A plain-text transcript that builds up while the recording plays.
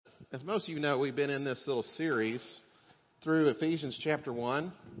As most of you know, we've been in this little series through Ephesians chapter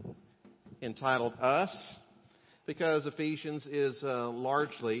 1 entitled Us, because Ephesians is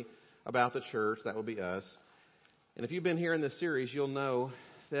largely about the church. That would be us. And if you've been here in this series, you'll know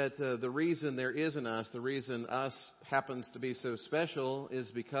that the reason there is an us, the reason us happens to be so special is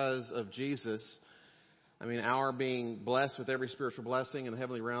because of Jesus. I mean, our being blessed with every spiritual blessing in the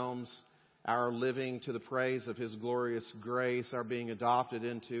heavenly realms, our living to the praise of His glorious grace, our being adopted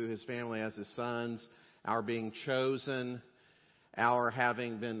into His family as His sons, our being chosen, our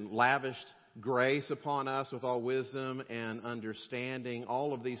having been lavished grace upon us with all wisdom and understanding,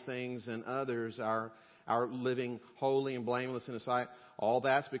 all of these things and others, our living holy and blameless in His sight, all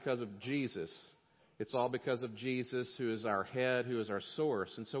that's because of Jesus. It's all because of Jesus, who is our head, who is our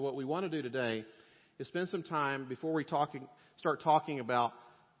source. And so what we want to do today is spend some time before we start talking about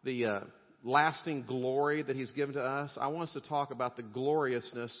the lasting glory that He's given to us. I want us to talk about the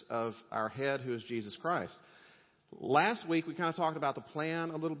gloriousness of our head, who is Jesus Christ. Last week, we kind of talked about the plan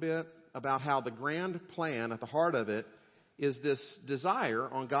a little bit, about how the grand plan at the heart of it is this desire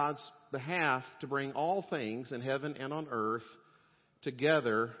on God's behalf to bring all things in heaven and on earth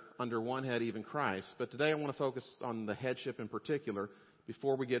together under one head, even Christ. But today I want to focus on the headship in particular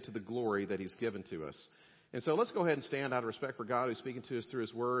before we get to the glory that He's given to us. And so let's go ahead and stand out of respect for God who's speaking to us through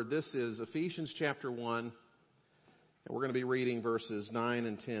His Word. This is Ephesians chapter 1, and we're going to be reading verses 9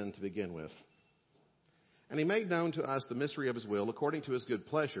 and 10 to begin with. And He made known to us the mystery of His will, according to His good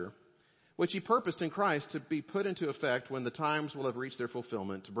pleasure, which He purposed in Christ to be put into effect when the times will have reached their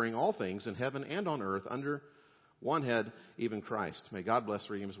fulfillment, to bring all things in heaven and on earth under one head, even Christ. May God bless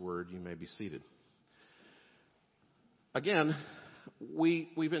the reading of His Word. You may be seated. Again,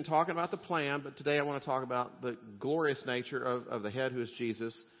 we've been talking about the plan, but today I want to talk about the glorious nature of the head, who is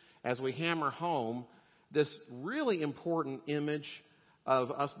Jesus, as we hammer home this really important image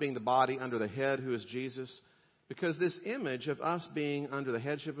of us being the body under the head, who is Jesus. Because this image of us being under the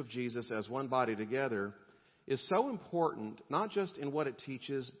headship of Jesus as one body together is so important, not just in what it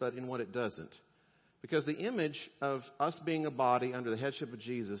teaches, but in what it doesn't. Because the image of us being a body under the headship of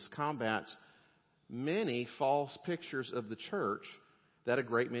Jesus combats many false pictures of the church that a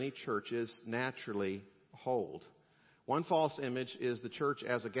great many churches naturally hold. One false image is the church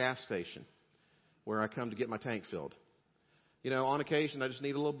as a gas station where I come to get my tank filled. You know, on occasion I just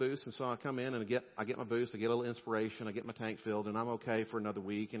need a little boost, and so I come in and I get my boost, I get a little inspiration, I get my tank filled, and I'm okay for another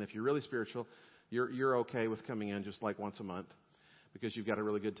week. And if you're really spiritual, you're okay with coming in just like once a month because you've got a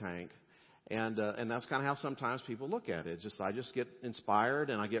really good tank. And that's kind of how sometimes people look at it. I just get inspired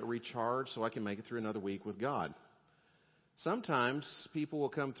and I get recharged so I can make it through another week with God. Sometimes people will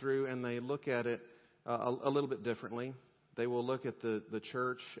come through and they look at it a little bit differently. They will look at the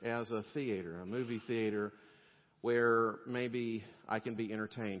church as a theater, a movie theater, where maybe I can be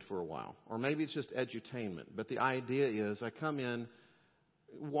entertained for a while. Or maybe it's just edutainment. But the idea is I come in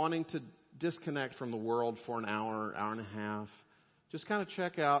wanting to disconnect from the world for an hour, hour and a half. Just kind of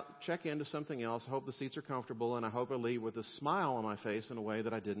check into something else. I hope the seats are comfortable, and I hope I leave with a smile on my face in a way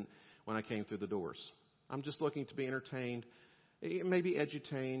that I didn't when I came through the doors. I'm just looking to be entertained, maybe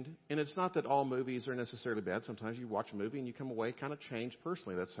edutained. And it's not that all movies are necessarily bad. Sometimes you watch a movie and you come away kind of changed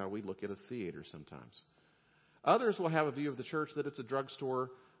personally. That's how we look at a theater sometimes. Others will have a view of the church that it's a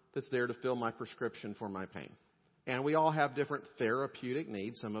drugstore that's there to fill my prescription for my pain. And we all have different therapeutic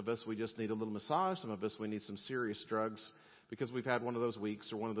needs. Some of us, we just need a little massage. Some of us, we need some serious drugs because we've had one of those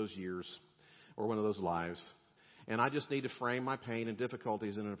weeks or one of those years or one of those lives. And I just need to frame my pain and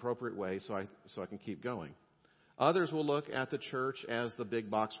difficulties in an appropriate way so I can keep going. Others will look at the church as the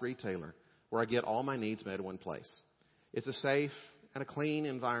big box retailer where I get all my needs met in one place. It's a safe and a clean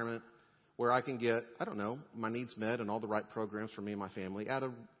environment where I can get, my needs met and all the right programs for me and my family at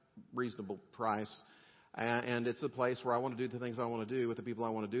a reasonable price. And it's a place where I want to do the things I want to do with the people I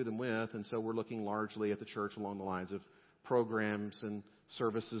want to do them with. And so we're looking largely at the church along the lines of programs and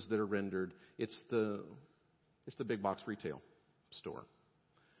services that are rendered. It's the big box retail store.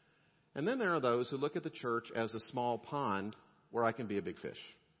 And then there are those who look at the church as a small pond where I can be a big fish.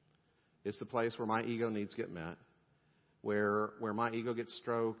 It's the place where my ego needs get met, where my ego gets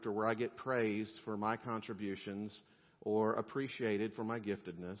stroked, or where I get praised for my contributions, or appreciated for my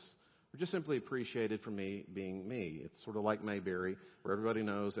giftedness, or just simply appreciated for me being me. It's sort of like Mayberry, where everybody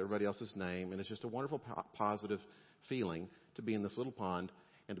knows everybody else's name, and it's just a wonderful positive feeling to be in this little pond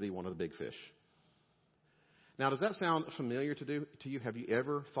and to be one of the big fish. Now, does that sound familiar to you? Have you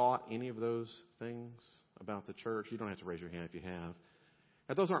ever thought any of those things about the church? You don't have to raise your hand if you have.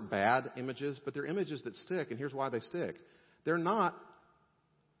 Now, those aren't bad images, but they're images that stick, and here's why they stick. They're not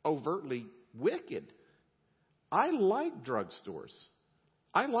overtly wicked. I like drugstores.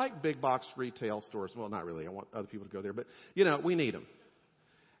 I like big box retail stores. Well, not really. I want other people to go there. But, we need them.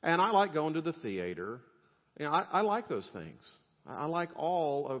 And I like going to the theater. I like those things. I like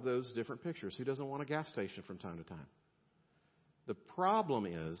all of those different pictures. Who doesn't want a gas station from time to time? The problem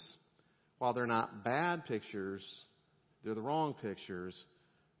is, while they're not bad pictures, they're the wrong pictures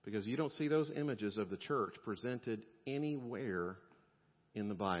because you don't see those images of the church presented anywhere in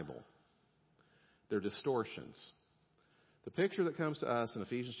the Bible. They're distortions. The picture that comes to us in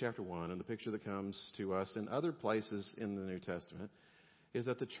Ephesians chapter 1 and the picture that comes to us in other places in the New Testament is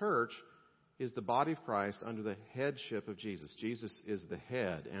that the church is the body of Christ under the headship of Jesus. Jesus is the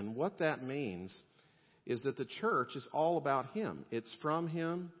head. And what that means is that the church is all about Him. It's from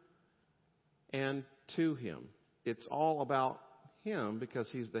Him and to Him. It's all about Him because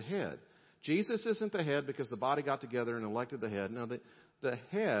He's the head. Jesus isn't the head because the body got together and elected the head. No, the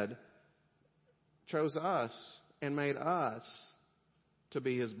head chose us and made us to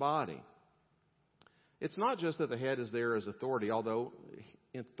be His body. It's not just that the head is there as authority, although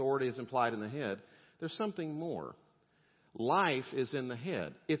authority is implied in the head. There's something more. Life is in the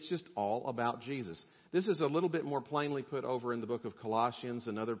head. It's just all about Jesus. This is a little bit more plainly put over in the book of Colossians,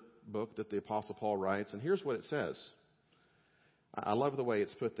 another book that the Apostle Paul writes. And here's what it says. I love the way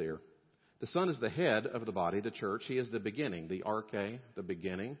it's put there. The Son is the head of the body, the church. He is the beginning, the arche, the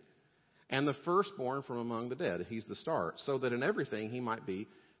beginning, and the firstborn from among the dead. He's the start, so that in everything He might be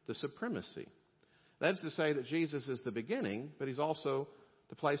the supremacy. That is to say that Jesus is the beginning, but He's also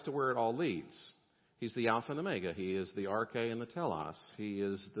the place to where it all leads. He's the Alpha and Omega. He is the arche and the telos. He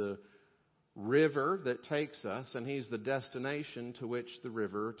is the river that takes us, and He's the destination to which the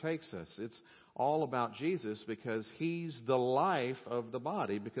river takes us. It's all about Jesus because He's the life of the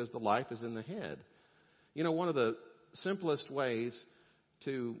body, because the life is in the head. One of the simplest ways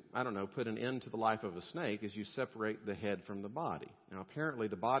to, put an end to the life of a snake is you separate the head from the body. Now, apparently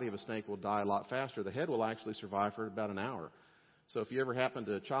the body of a snake will die a lot faster. The head will actually survive for about an hour. So if you ever happen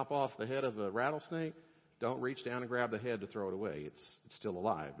to chop off the head of a rattlesnake, don't reach down and grab the head to throw it away. It's still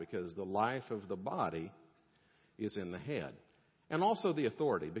alive because the life of the body is in the head. And also the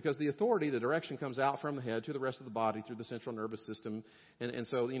authority, because the authority, the direction comes out from the head to the rest of the body through the central nervous system. And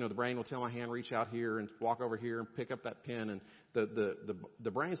so, the brain will tell my hand, reach out here and walk over here and pick up that pen. And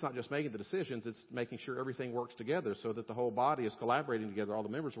the brain's not just making the decisions, it's making sure everything works together so that the whole body is collaborating together, all the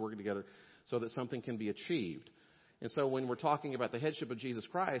members are working together so that something can be achieved. And so when we're talking about the headship of Jesus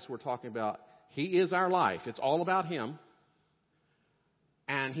Christ, we're talking about He is our life. It's all about Him.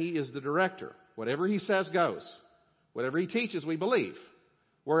 And He is the director. Whatever He says goes. Whatever He teaches, we believe.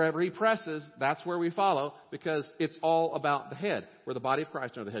 Wherever He presses, that's where we follow because it's all about the head. We're the body of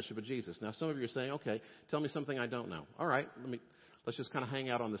Christ under the headship of Jesus. Now, some of you are saying, okay, tell me something I don't know. All right, let's just kind of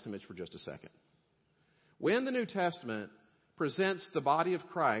hang out on this image for just a second. When the New Testament presents the body of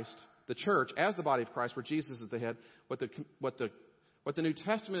Christ, the church, as the body of Christ, where Jesus is the head, what the New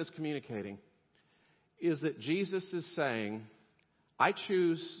Testament is communicating is that Jesus is saying, I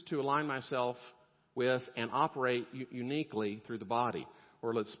choose to align myself with and operate uniquely through the body.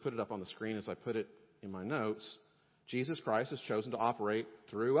 Or let's put it up on the screen as I put it in my notes. Jesus Christ has chosen to operate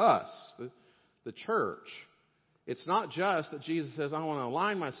through us, the church. It's not just that Jesus says, I want to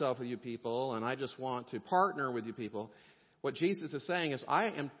align myself with you people and I just want to partner with you people. What Jesus is saying is,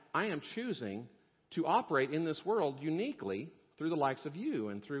 I am choosing to operate in this world uniquely through the likes of you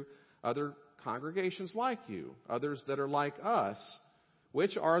and through other congregations like you, others that are like us,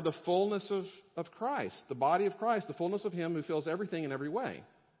 which are the fullness of Christ, the body of Christ, the fullness of Him who fills everything in every way.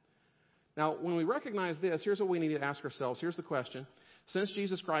 Now, when we recognize this, here's what we need to ask ourselves. Here's the question. Since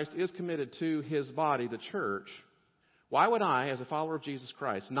Jesus Christ is committed to His body, the church, why would I, as a follower of Jesus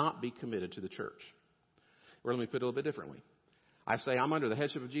Christ, not be committed to the church? Or let me put it a little bit differently. I say I'm under the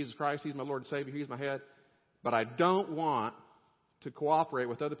headship of Jesus Christ. He's my Lord and Savior. He's my head. But I don't want to cooperate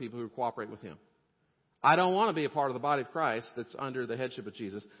with other people who cooperate with Him. I don't want to be a part of the body of Christ that's under the headship of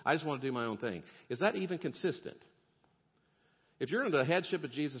Jesus. I just want to do my own thing. Is that even consistent? If you're under the headship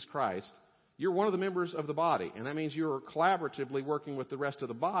of Jesus Christ, you're one of the members of the body. And that means you're collaboratively working with the rest of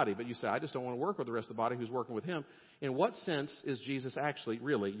the body. But you say, I just don't want to work with the rest of the body who's working with Him. In what sense is Jesus actually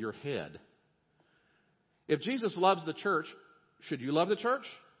really your head? If Jesus loves the church, should you love the church?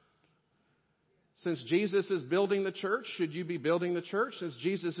 Since Jesus is building the church, should you be building the church? Since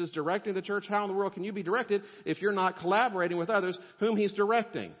Jesus is directing the church, how in the world can you be directed if you're not collaborating with others whom He's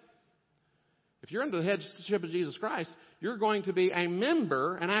directing? If you're under the headship of Jesus Christ, you're going to be a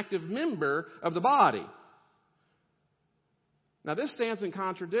member, an active member of the body. Now, this stands in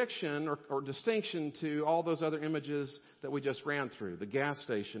contradiction or distinction to all those other images that we just ran through, the gas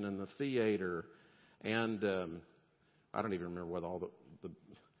station and the theater and I don't even remember what all The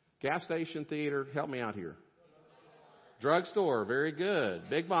gas station, theater, help me out here. Drugstore, very good.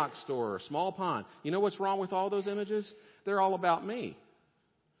 Big box store, small pond. You know what's wrong with all those images? They're all about me.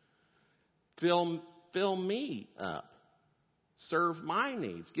 Fill me up. Serve my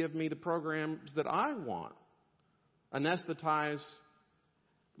needs. Give me the programs that I want. Anesthetize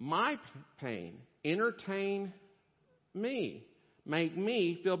my pain. Entertain me. Make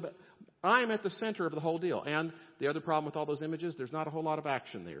me feel better. I'm at the center of the whole deal. And the other problem with all those images, there's not a whole lot of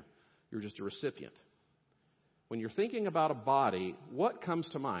action there. You're just a recipient. When you're thinking about a body, what comes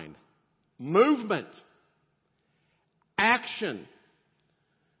to mind? Movement. Action.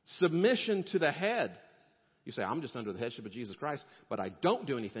 Submission to the head. You say, I'm just under the headship of Jesus Christ, but I don't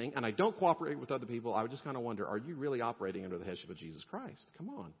do anything and I don't cooperate with other people. I would just kind of wonder, are you really operating under the headship of Jesus Christ? Come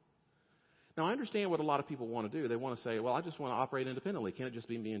on. Now, I understand what a lot of people want to do. They want to say, well, I just want to operate independently. Can't it just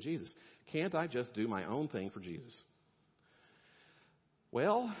be me and Jesus? Can't I just do my own thing for Jesus?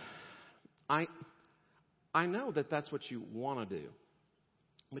 Well, I know that that's what you want to do.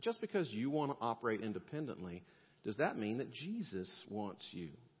 But just because you want to operate independently, does that mean that Jesus wants you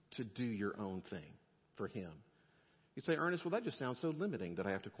to do your own thing for Him? You say, Ernest, well, that just sounds so limiting that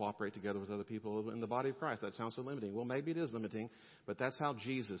I have to cooperate together with other people in the body of Christ. That sounds so limiting. Well, maybe it is limiting, but that's how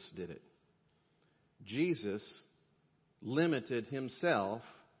Jesus did it. Jesus limited Himself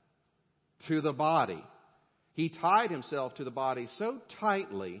to the body. He tied Himself to the body so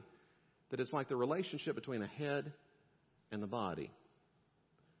tightly that it's like the relationship between a head and the body.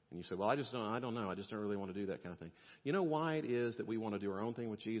 And you say, well, I don't know. I just don't really want to do that kind of thing. You know why it is that we want to do our own thing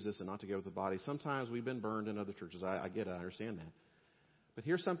with Jesus and not to go with the body? Sometimes we've been burned in other churches. I get it. I understand that. But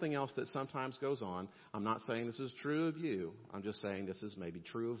here's something else that sometimes goes on. I'm not saying this is true of you. I'm just saying this is maybe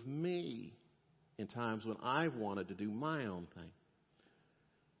true of me in times when I've wanted to do my own thing.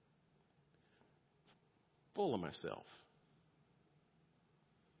 Full of myself.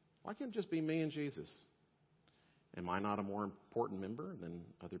 Why can't it just be me and Jesus? Am I not a more important member than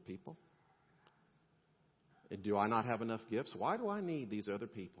other people? Do I not have enough gifts? Why do I need these other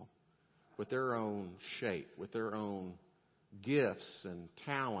people with their own shape, with their own gifts and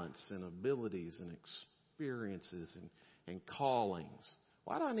talents and abilities and experiences and callings?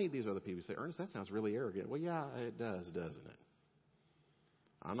 Why do I need these other people? You say, Ernest, that sounds really arrogant. Well, yeah, it does, doesn't it?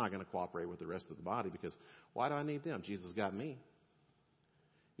 I'm not going to cooperate with the rest of the body because why do I need them? Jesus got me.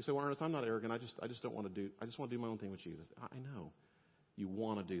 You say, well, Ernest, I'm not arrogant. I just don't want to do. I just want to do my own thing with Jesus. I know you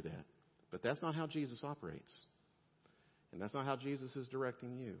want to do that, but that's not how Jesus operates, and that's not how Jesus is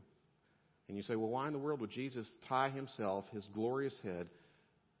directing you. And you say, well, why in the world would Jesus tie Himself, His glorious head,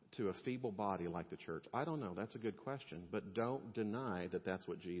 to a feeble body like the church? I don't know. That's a good question, but don't deny that that's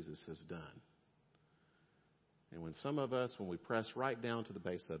what Jesus has done. And when some of us, when we press right down to the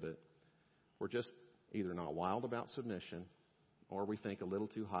base of it, we're just either not wild about submission, or we think a little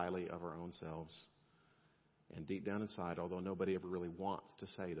too highly of our own selves. And deep down inside, although nobody ever really wants to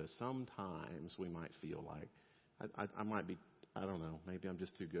say this, sometimes we might feel like, I might be, I don't know, maybe I'm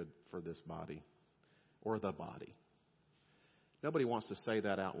just too good for this body or the body. Nobody wants to say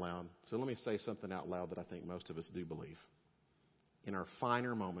that out loud. So let me say something out loud that I think most of us do believe. In our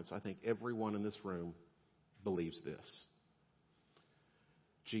finer moments, I think everyone in this room believes this.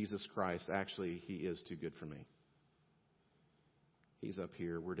 Jesus Christ, actually, He is too good for me. He's up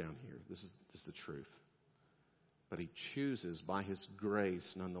here, we're down here. This is the truth. But He chooses by His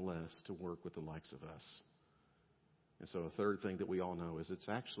grace, nonetheless, to work with the likes of us. And so a third thing that we all know is it's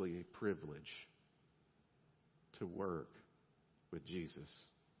actually a privilege to work with Jesus.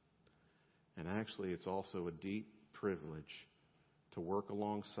 And actually, it's also a deep privilege to work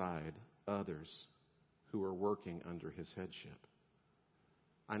alongside others who are working under His headship.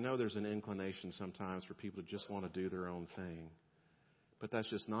 I know there's an inclination sometimes for people to just want to do their own thing. But that's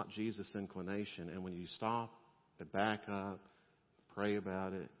just not Jesus' inclination. And when you stop and back up, pray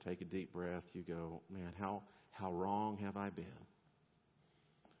about it, take a deep breath, you go, man, how wrong have I been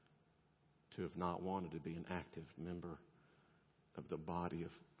to have not wanted to be an active member of the body of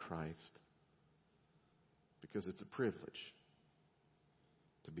Christ? Because it's a privilege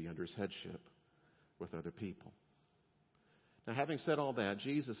to be under His headship with other people. Now, having said all that,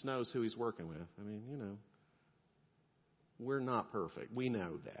 Jesus knows who He's working with. I mean, we're not perfect. We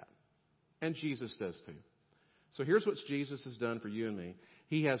know that. And Jesus does too. So here's what Jesus has done for you and me.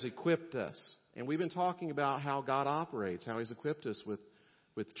 He has equipped us. And we've been talking about how God operates, how He's equipped us with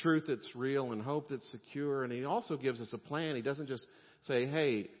truth that's real and hope that's secure. And He also gives us a plan. He doesn't just say,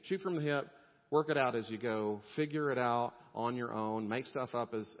 hey, shoot from the hip, work it out as you go, figure it out on your own, make stuff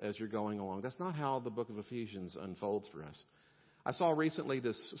up as you're going along. That's not how the book of Ephesians unfolds for us. I saw recently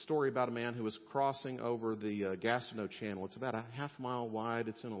this story about a man who was crossing over the Gastineau Channel. It's about a half-mile wide.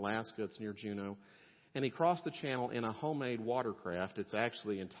 It's in Alaska. It's near Juneau. And he crossed the channel in a homemade watercraft. It's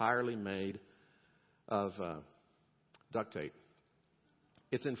actually entirely made of duct tape.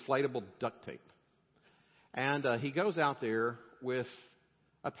 It's inflatable duct tape. And he goes out there with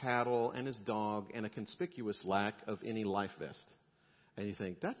a paddle and his dog and a conspicuous lack of any life vest. And you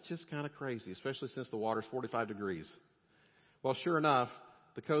think, that's just kind of crazy, especially since the water's 45 degrees. Well, sure enough,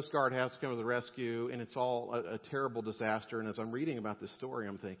 the Coast Guard has to come to the rescue, and it's all a terrible disaster. And as I'm reading about this story,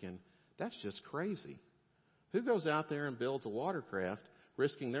 I'm thinking, that's just crazy. Who goes out there and builds a watercraft,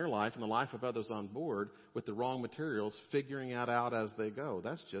 risking their life and the life of others on board with the wrong materials, figuring it out as they go?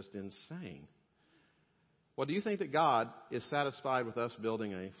 That's just insane. Well, do you think that God is satisfied with us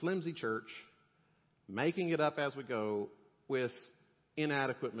building a flimsy church, making it up as we go with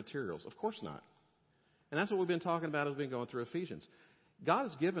inadequate materials? Of course not. And that's what we've been talking about as we've been going through Ephesians. God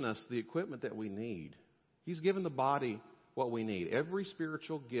has given us the equipment that we need. He's given the body what we need. Every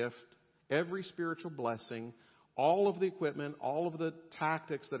spiritual gift, every spiritual blessing, all of the equipment, all of the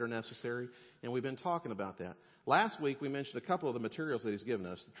tactics that are necessary. And we've been talking about that. Last week we mentioned a couple of the materials that He's given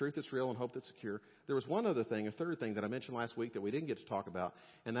us. The truth that's real and hope that's secure. There was one other thing, a third thing that I mentioned last week that we didn't get to talk about.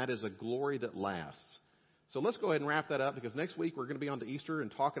 And that is a glory that lasts. So let's go ahead and wrap that up, because next week we're going to be on to Easter and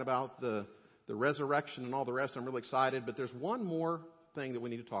talking about the resurrection and all the rest. I'm really excited. But there's one more thing that we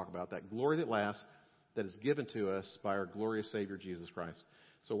need to talk about, that glory that lasts, that is given to us by our glorious Savior, Jesus Christ.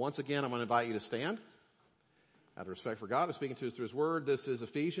 So once again, I'm going to invite you to stand. Out of respect for God, is speaking to us through His Word. This is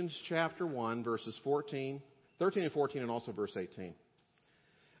Ephesians chapter 1, verses 13 and 14, and also verse 18.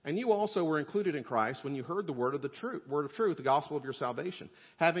 And you also were included in Christ when you heard the word of truth, the gospel of your salvation.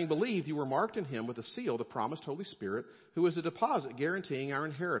 Having believed, you were marked in Him with a seal, the promised Holy Spirit, who is a deposit guaranteeing our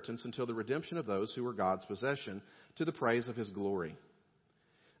inheritance until the redemption of those who are God's possession, to the praise of His glory.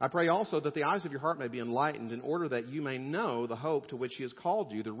 I pray also that the eyes of your heart may be enlightened, in order that you may know the hope to which He has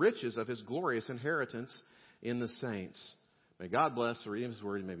called you, the riches of His glorious inheritance in the saints. May God bless the reading of His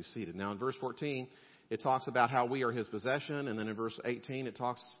word. You may be seated. Now in verse 14, it talks about how we are His possession. And then in verse 18, it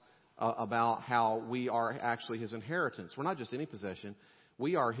talks about how we are actually His inheritance. We're not just any possession.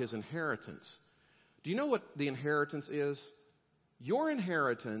 We are His inheritance. Do you know what the inheritance is? Your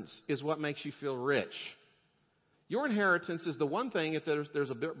inheritance is what makes you feel rich. Your inheritance is the one thing, if there's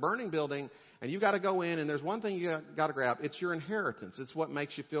a burning building and you've got to go in and there's one thing you got to grab, it's your inheritance. It's what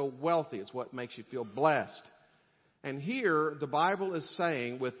makes you feel wealthy. It's what makes you feel blessed. And here, the Bible is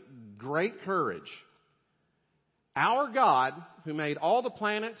saying with great courage, our God, who made all the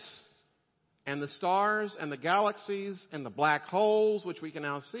planets and the stars and the galaxies and the black holes, which we can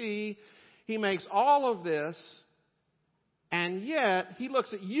now see, He makes all of this, and yet He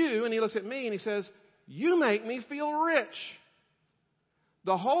looks at you and He looks at me and He says, you make me feel rich.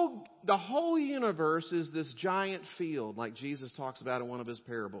 The whole universe is this giant field, like Jesus talks about in one of His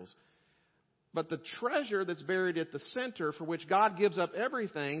parables. But the treasure that's buried at the center, for which God gives up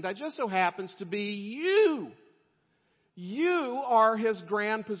everything, that just so happens to be you. You are His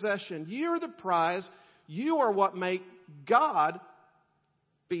grand possession. You're the prize. You are what make God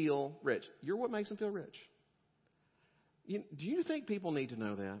feel rich. You're what makes Him feel rich. Do you think people need to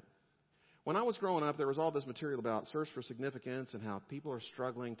know that? When I was growing up, there was all this material about search for significance and how people are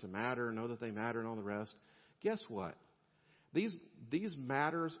struggling to matter, know that they matter, and all the rest. Guess what? These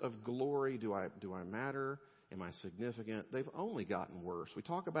matters of glory, do I matter? Am I significant? They've only gotten worse. We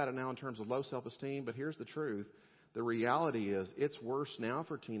talk about it now in terms of low self-esteem, but here's the truth. The reality is it's worse now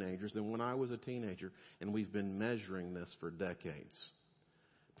for teenagers than when I was a teenager, and we've been measuring this for decades.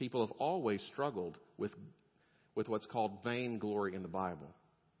 People have always struggled with what's called vainglory in the Bible.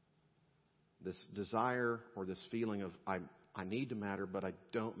 This desire or this feeling of I need to matter, but I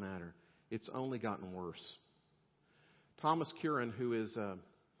don't matter. It's only gotten worse. Thomas Curran, who is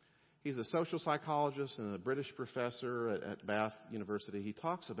he's a social psychologist and a British professor at Bath University, he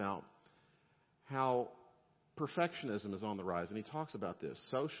talks about how perfectionism is on the rise. And he talks about this,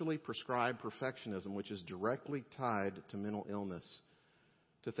 socially prescribed perfectionism, which is directly tied to mental illness,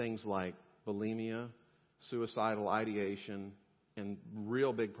 to things like bulimia, suicidal ideation, and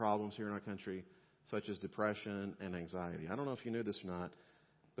real big problems here in our country, such as depression and anxiety. I don't know if you knew this or not,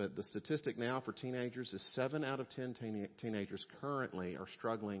 but the statistic now for teenagers is 7 out of 10 teenagers currently are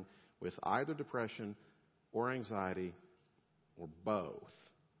struggling with either depression or anxiety or both.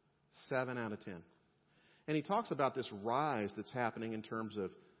 7 out of 10. And he talks about this rise that's happening in terms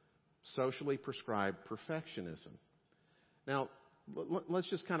of socially prescribed perfectionism. Now, let's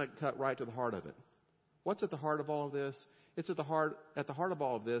just kind of cut right to the heart of it. What's at the heart of all of this? At the heart of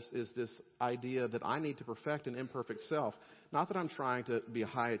all of this is this idea that I need to perfect an imperfect self. Not that I'm trying to be a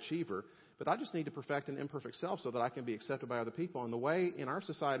high achiever, but I just need to perfect an imperfect self so that I can be accepted by other people. And the way in our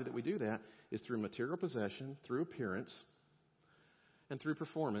society that we do that is through material possession, through appearance, and through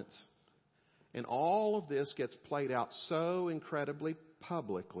performance. And all of this gets played out so incredibly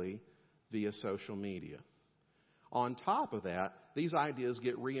publicly via social media. On top of that, these ideas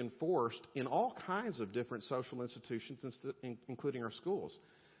get reinforced in all kinds of different social institutions, including our schools.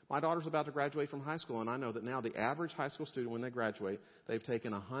 My daughter's about to graduate from high school, and I know that now the average high school student, when they graduate, they've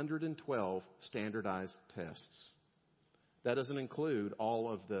taken 112 standardized tests. That doesn't include all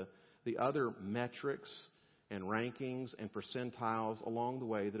of the other metrics and rankings and percentiles along the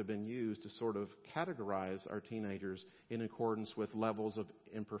way that have been used to sort of categorize our teenagers in accordance with levels of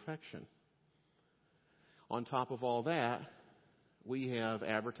imperfection. On top of all that, we have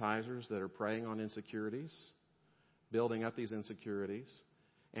advertisers that are preying on insecurities, building up these insecurities.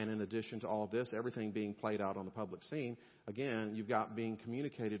 And in addition to all of this, everything being played out on the public scene, again, you've got being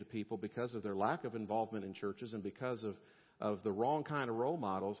communicated to people because of their lack of involvement in churches and because of the wrong kind of role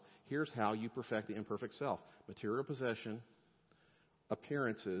models. Here's how you perfect the imperfect self: material possession,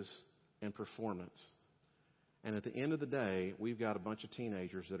 appearances, and performance. And at the end of the day, we've got a bunch of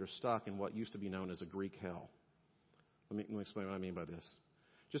teenagers that are stuck in what used to be known as a Greek hell. Let me explain what I mean by this.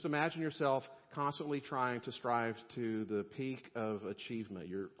 Just imagine yourself constantly trying to strive to the peak of achievement.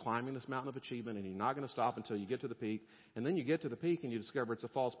 You're climbing this mountain of achievement, and you're not going to stop until you get to the peak. And then you get to the peak, and you discover it's a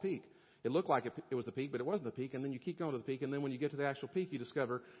false peak. It looked like it was the peak, but it wasn't the peak. And then you keep going to the peak, and then when you get to the actual peak, you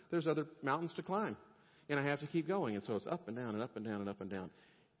discover there's other mountains to climb. And I have to keep going. And so it's up and down and up and down and up and down.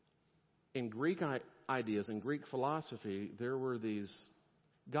 In Greek ideas, in Greek philosophy, there were these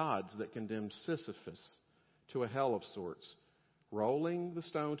gods that condemned Sisyphus to a hell of sorts, rolling the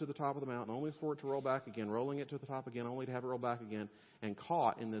stone to the top of the mountain, only for it to roll back again, rolling it to the top again, only to have it roll back again, and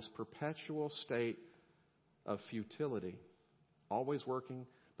caught in this perpetual state of futility, always working,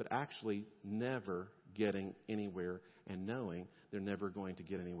 but actually never getting anywhere and knowing they're never going to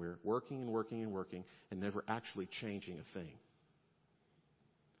get anywhere, working and working and working, and never actually changing a thing.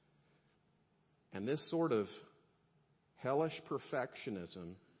 And this sort of hellish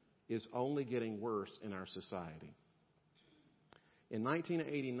perfectionism is only getting worse in our society. In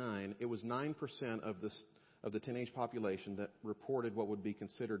 1989, it was 9% of the teenage population that reported what would be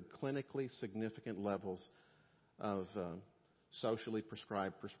considered clinically significant levels of socially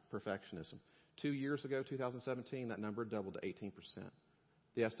prescribed perfectionism. 2 years ago, 2017, that number doubled to 18%.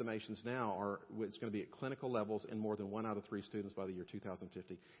 The estimations now are it's going to be at clinical levels in more than 1 out of 3 students by the year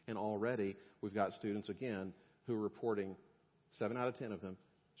 2050. And already we've got students, again, who are reporting 7 out of 10 of them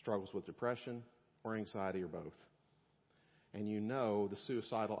struggles with depression or anxiety or both. And you know the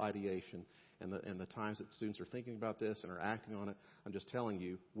suicidal ideation and the times that students are thinking about this and are acting on it. I'm just telling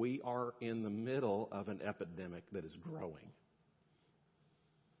you, we are in the middle of an epidemic that is growing.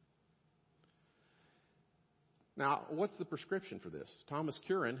 Now, what's the prescription for this? Thomas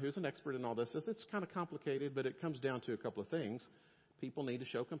Curran, who's an expert in all this, says it's kind of complicated, but it comes down to a couple of things. People need to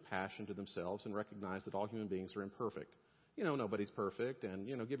show compassion to themselves and recognize that all human beings are imperfect. You know, nobody's perfect, and,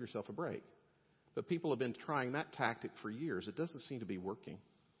 give yourself a break. But people have been trying that tactic for years. It doesn't seem to be working.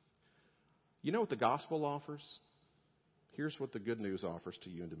 You know what the gospel offers? Here's what the good news offers to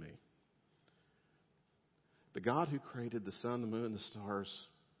you and to me. The God who created the sun, the moon, the stars,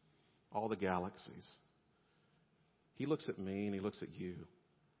 all the galaxies, He looks at me and He looks at you,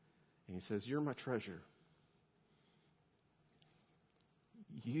 and He says, "You're my treasure.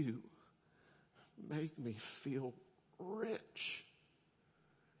 You make me feel rich.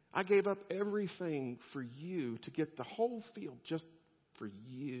 I gave up everything for you to get the whole field just for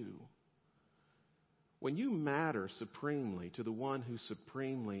you." When you matter supremely to the one who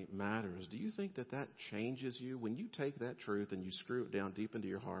supremely matters, do you think that changes you? When you take that truth and you screw it down deep into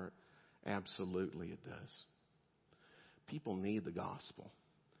your heart, absolutely it does. People need the gospel.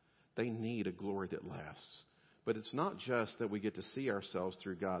 They need a glory that lasts. But it's not just that we get to see ourselves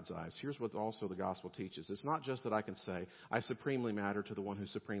through God's eyes. Here's what also the gospel teaches. It's not just that I can say, I supremely matter to the one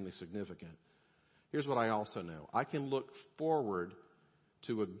who's supremely significant. Here's what I also know. I can look forward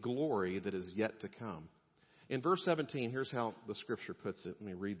to a glory that is yet to come. In verse 17, here's how the scripture puts it. Let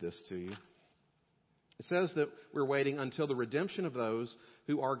me read this to you. It says that we're waiting until the redemption of those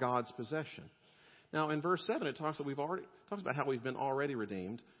who are God's possession. Now, in verse 7, it talks about how we've been already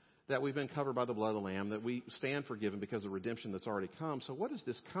redeemed, that we've been covered by the blood of the Lamb, that we stand forgiven because of redemption that's already come. So what is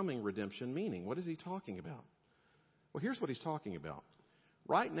this coming redemption meaning? What is he talking about? Well, here's what he's talking about.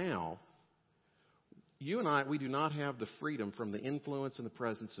 Right now, you and I, we do not have the freedom from the influence and the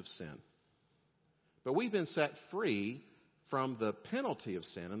presence of sin. But we've been set free from the penalty of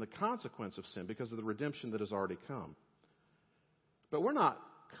sin and the consequence of sin because of the redemption that has already come. But we're not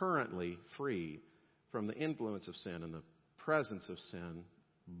currently free from the influence of sin and the presence of sin.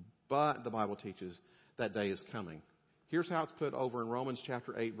 But the Bible teaches that day is coming. Here's how it's put over in Romans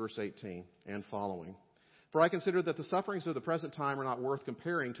chapter 8, verse 18 and following. For I consider that the sufferings of the present time are not worth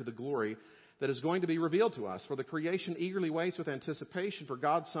comparing to the glory that is going to be revealed to us. For the creation eagerly waits with anticipation for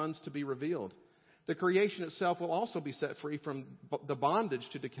God's sons to be revealed. The creation itself will also be set free from the bondage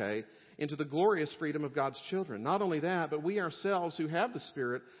to decay into the glorious freedom of God's children. Not only that, but we ourselves who have the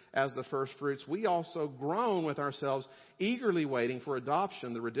Spirit as the first fruits, we also groan with ourselves, eagerly waiting for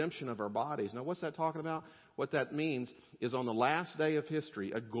adoption, the redemption of our bodies. Now, what's that talking about? What that means is on the last day of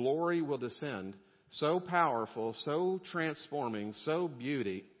history, a glory will descend so powerful, so transforming, so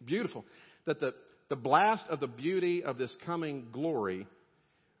beautiful, that the blast of the beauty of this coming glory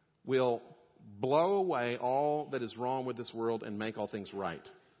will blow away all that is wrong with this world and make all things right.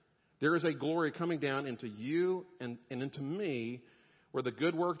 There is a glory coming down into you and into me where the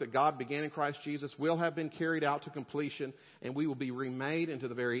good work that God began in Christ Jesus will have been carried out to completion, and we will be remade into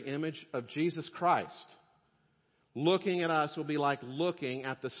the very image of Jesus Christ. Looking at us will be like looking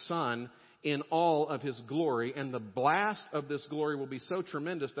at the Son in all of His glory, and the blast of this glory will be so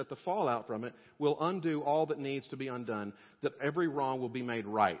tremendous that the fallout from it will undo all that needs to be undone, that every wrong will be made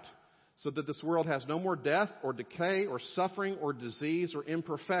right. So that this world has no more death or decay or suffering or disease or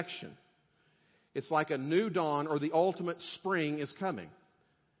imperfection. It's like a new dawn or the ultimate spring is coming.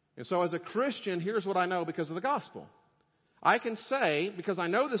 And so as a Christian, here's what I know because of the gospel. I can say, because I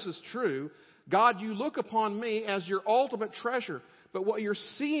know this is true, God, you look upon me as your ultimate treasure. But what you're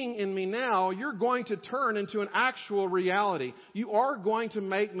seeing in me now, you're going to turn into an actual reality. You are going to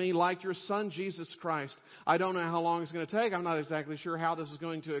make me like your Son, Jesus Christ. I don't know how long it's going to take. I'm not exactly sure how this is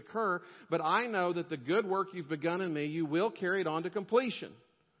going to occur. But I know that the good work you've begun in me, you will carry it on to completion.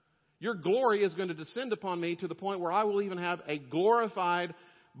 Your glory is going to descend upon me to the point where I will even have a glorified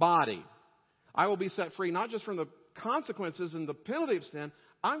body. I will be set free not just from the consequences and the penalty of sin.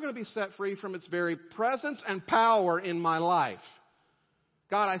 I'm going to be set free from its very presence and power in my life.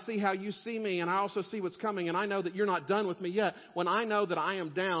 God, I see how you see me, and I also see what's coming, and I know that you're not done with me yet. When I know that I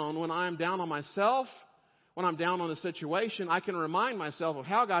am down, when I am down on myself, when I'm down on a situation, I can remind myself of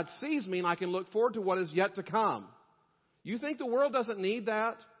how God sees me, and I can look forward to what is yet to come. You think the world doesn't need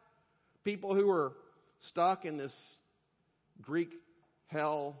that? People who are stuck in this Greek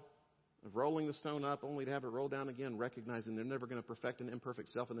hell of rolling the stone up only to have it roll down again, recognizing they're never going to perfect an imperfect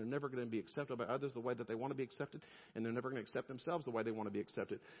self, and they're never going to be accepted by others the way that they want to be accepted, and they're never going to accept themselves the way they want to be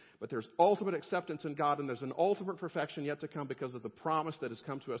accepted. But there's ultimate acceptance in God, and there's an ultimate perfection yet to come because of the promise that has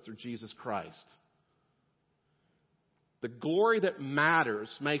come to us through Jesus Christ. The glory that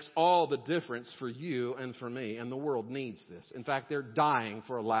matters makes all the difference for you and for me, and the world needs this. In fact, they're dying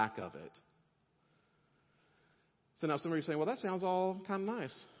for a lack of it. So now some of you are saying, well, that sounds all kind of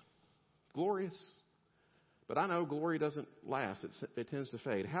nice. Glorious. But I know glory doesn't last. It tends to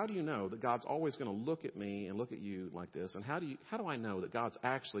fade. How do you know that God's always going to look at me and look at you like this? And how do I know that God's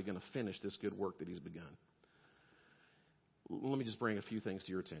actually going to finish this good work that He's begun? Let me just bring a few things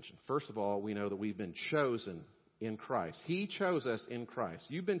to your attention. First of all, we know that we've been chosen in Christ. He chose us in Christ.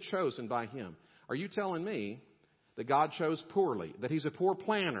 You've been chosen by Him. Are you telling me that God chose poorly, that He's a poor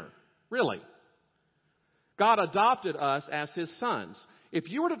planner? Really? God adopted us as His sons. If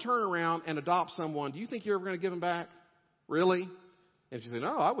you were to turn around and adopt someone, do you think you're ever going to give them back? Really? If you say,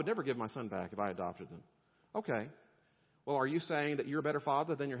 no, I would never give my son back if I adopted them. Okay. Well, are you saying that you're a better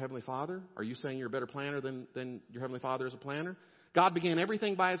father than your Heavenly Father? Are you saying you're a better planner than your Heavenly Father is a planner? God began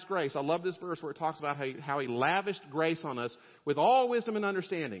everything by His grace. I love this verse where it talks about how He lavished grace on us with all wisdom and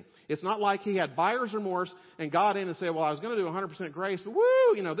understanding. It's not like He had buyer's remorse and got in and said, well, I was going to do 100% grace,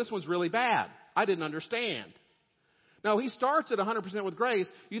 but this one's really bad. I didn't understand. No, He starts at 100% with grace.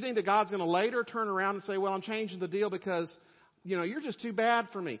 You think that God's going to later turn around and say, well, I'm changing the deal because, you're just too bad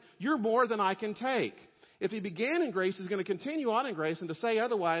for me. You're more than I can take. If He began in grace, He's going to continue on in grace. And to say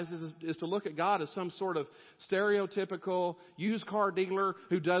otherwise is to look at God as some sort of stereotypical used car dealer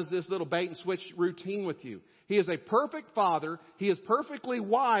who does this little bait and switch routine with you. He is a perfect Father. He is perfectly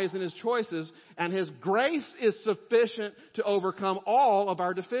wise in His choices. And His grace is sufficient to overcome all of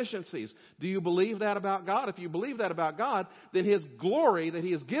our deficiencies. Do you believe that about God? If you believe that about God, then His glory that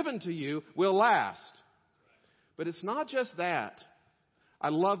He has given to you will last. But it's not just that. I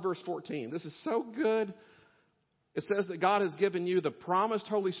love verse 14. This is so good. It says that God has given you the promised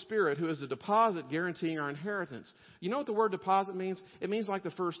Holy Spirit who is a deposit guaranteeing our inheritance. You know what the word deposit means? It means like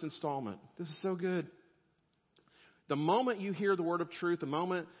the first installment. This is so good. The moment you hear the word of truth, the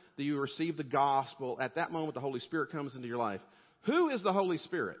moment that you receive the gospel, at that moment the Holy Spirit comes into your life. Who is the Holy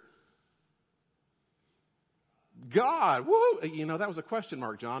Spirit? God. Woo! You know, that was a question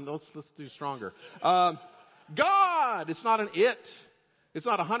mark, John. Let's do stronger. God. It's not an it. It's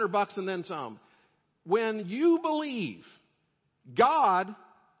not $100 and then some. When you believe, God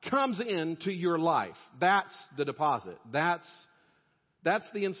comes into your life. That's the deposit. That's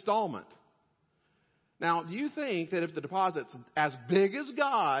the installment. Now, do you think that if the deposit's as big as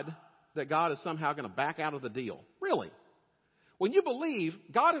God, that God is somehow going to back out of the deal? Really? When you believe,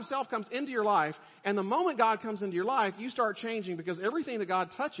 God himself comes into your life, and the moment God comes into your life, you start changing because everything that God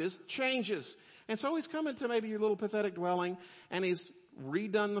touches changes. And so he's come into maybe your little pathetic dwelling, and he's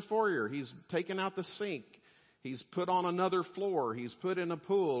redone the foyer. He's taken out the sink. He's put on another floor. He's put in a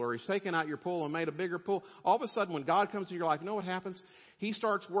pool, or he's taken out your pool and made a bigger pool. All of a sudden, when God comes into your life, you know what happens? He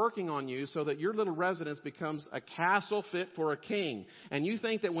starts working on you so that your little residence becomes a castle fit for a king. And you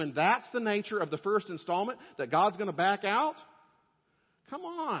think that when that's the nature of the first installment, that God's going to back out? Come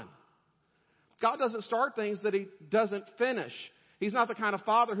on. God doesn't start things that he doesn't finish. He's not the kind of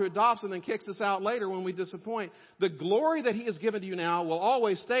father who adopts and then kicks us out later when we disappoint. The glory that he has given to you now will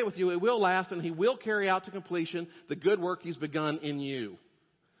always stay with you. It will last, and he will carry out to completion the good work he's begun in you.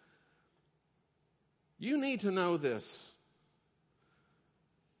 You need to know this.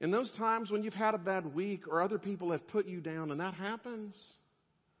 In those times when you've had a bad week or other people have put you down, and that happens,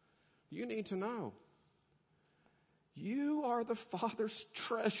 you need to know. You are the Father's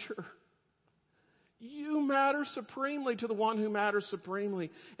treasure. You matter supremely to the one who matters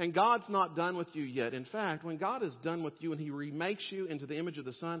supremely. And God's not done with you yet. In fact, when God is done with you and he remakes you into the image of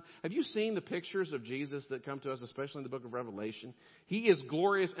the Son, have you seen the pictures of Jesus that come to us, especially in the book of Revelation? He is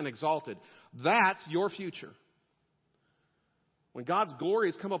glorious and exalted. That's your future. When God's glory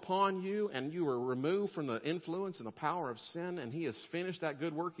has come upon you and you are removed from the influence and the power of sin, and he has finished that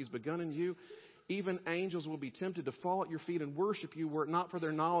good work he's begun in you, even angels will be tempted to fall at your feet and worship you were it not for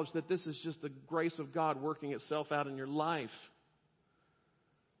their knowledge that this is just the grace of God working itself out in your life.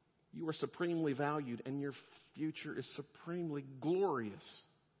 You are supremely valued, and your future is supremely glorious.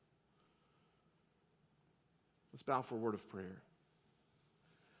 Let's bow for a word of prayer.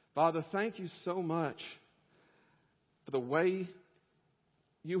 Father, thank you so much for the way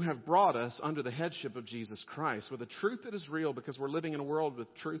you have brought us under the headship of Jesus Christ with a truth that is real, because we're living in a world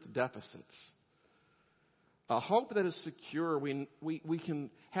with truth deficits. A hope that is secure. We can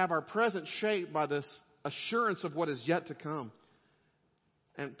have our present shaped by this assurance of what is yet to come.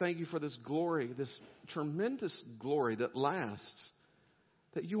 And thank you for this glory, this tremendous glory that lasts.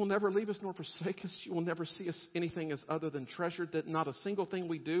 That you will never leave us nor forsake us. You will never see us anything as other than treasured. That not a single thing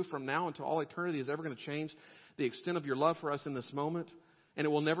we do from now until all eternity is ever going to change the extent of your love for us in this moment. And it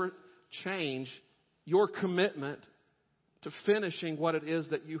will never change your commitment to finishing what it is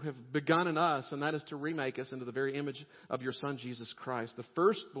that you have begun in us, and that is to remake us into the very image of your Son, Jesus Christ, the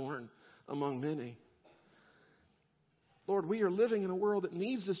firstborn among many. Lord, we are living in a world that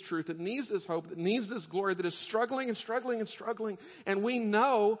needs this truth, that needs this hope, that needs this glory, that is struggling and struggling and struggling, and we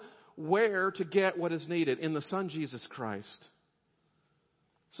know where to get what is needed in the Son, Jesus Christ.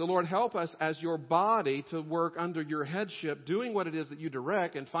 So, Lord, help us as your body to work under your headship, doing what it is that you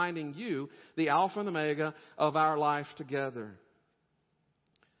direct and finding you, the Alpha and Omega of our life together.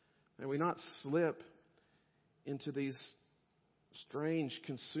 May we not slip into these strange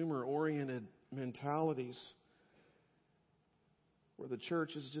consumer-oriented mentalities where the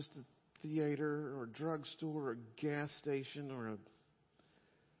church is just a theater or a drugstore or a gas station or a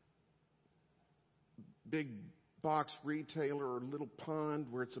big box retailer or little pond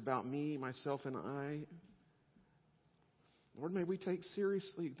where it's about me, myself, and I. Lord, may we take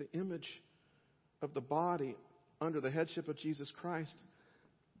seriously the image of the body under the headship of Jesus Christ.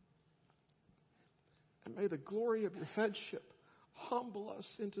 And may the glory of your headship humble us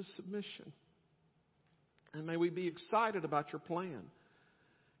into submission. And may we be excited about your plan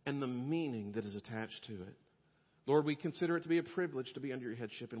and the meaning that is attached to it. Lord, we consider it to be a privilege to be under your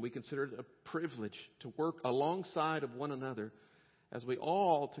headship, and we consider it a privilege to work alongside of one another as we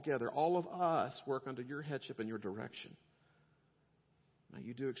all together, all of us, work under your headship and your direction. May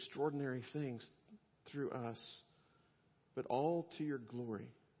you do extraordinary things through us, but all to your glory,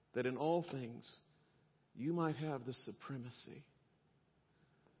 that in all things you might have the supremacy.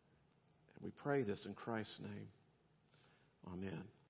 And we pray this in Christ's name. Amen.